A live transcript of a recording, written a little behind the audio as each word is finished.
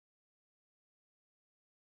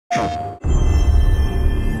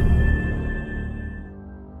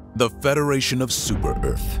The Federation of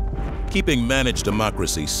Super-Earth, keeping managed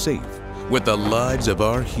democracy safe with the lives of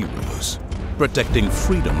our heroes, protecting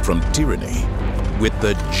freedom from tyranny with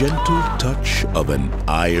the gentle touch of an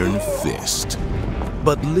iron fist.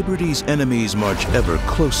 But liberty's enemies march ever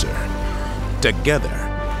closer.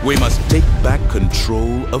 Together, we must take back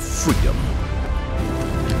control of freedom.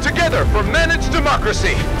 Together for managed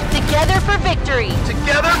democracy! Together for victory!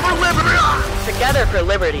 Together for liberty! Together for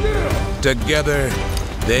liberty! Together,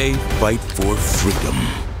 they fight for freedom.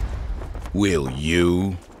 Will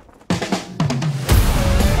you?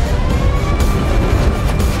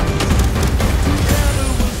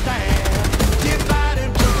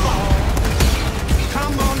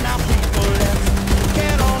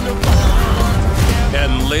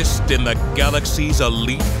 Enlist in the galaxy's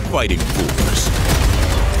elite fighting force.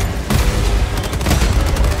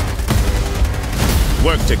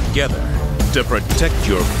 Work together to protect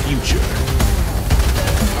your future.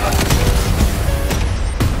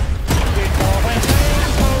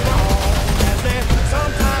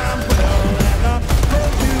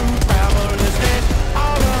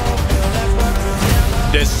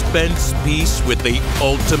 Dispense peace with the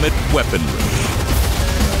ultimate weaponry.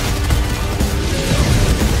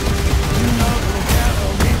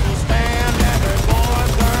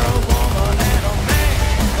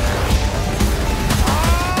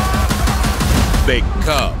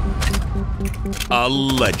 Become a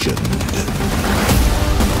legend.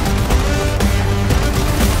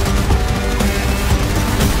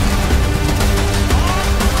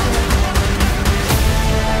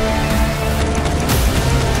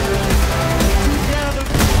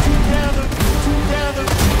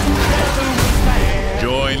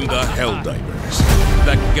 Join the Helldivers,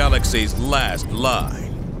 the galaxy's last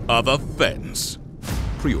line of offense.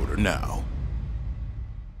 Pre-order now.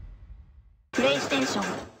 PlayStation